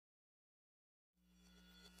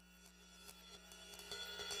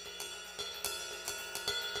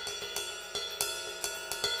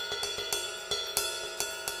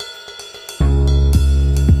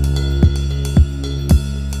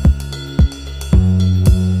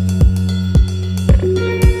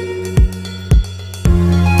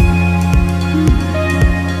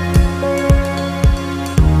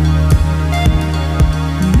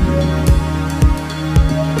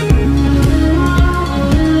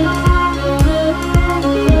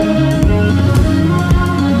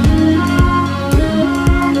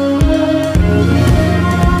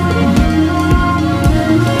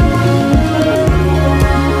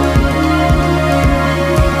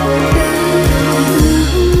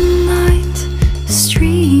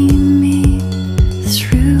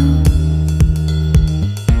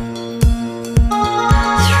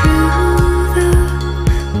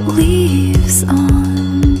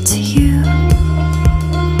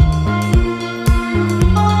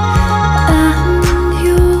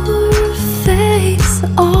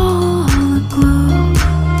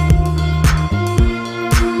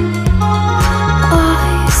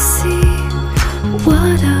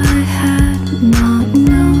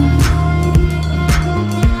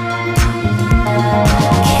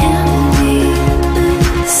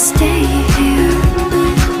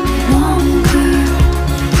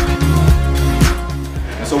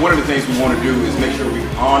where we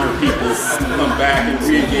honor people who come back and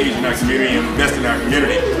re-engage in our community and invest in our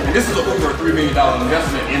community. And this is over a $3 million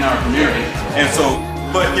investment in our community. And so,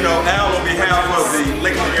 but you know, Al, on behalf of the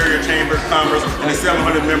Lakeland Area Chamber of Commerce and the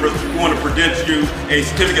 700 members, we want to present you a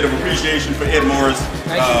certificate of appreciation for Ed Morse.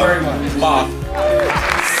 Thank you very much. Bob.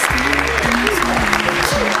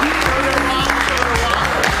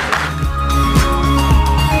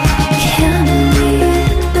 Can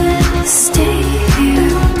we stay?